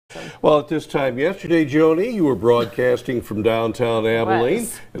Well, at this time yesterday, Joni, you were broadcasting from downtown Abilene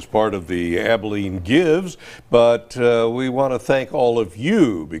as part of the Abilene Gives, but we want to thank all of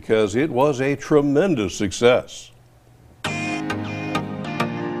you because it was a tremendous success.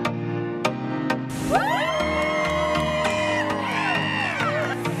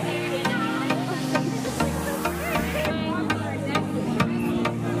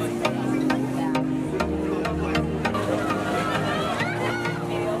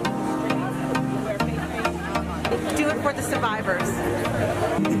 Do it for the survivors.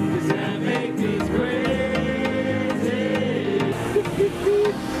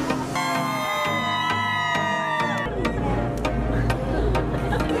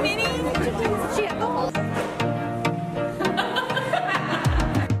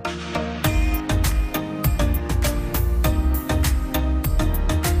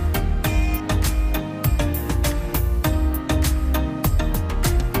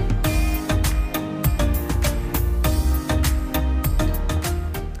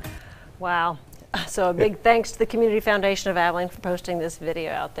 Wow. So a big thanks to the Community Foundation of Abilene for posting this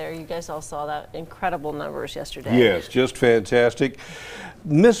video out there. You guys all saw that incredible numbers yesterday. Yes, just fantastic.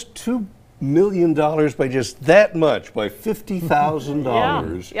 Missed $2 million by just that much, by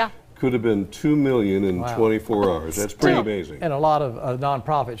 $50,000. Yeah. Could have been $2 million in 24 hours. That's pretty amazing. And a lot of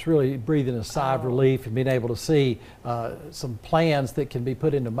nonprofits really breathing a sigh of relief and being able to see some plans that can be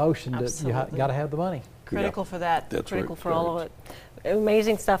put into motion. That you got to have the money. Critical for that. That's critical right. for all of it.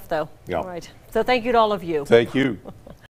 Amazing stuff, though. Yeah. All right. So thank you to all of you. Thank you.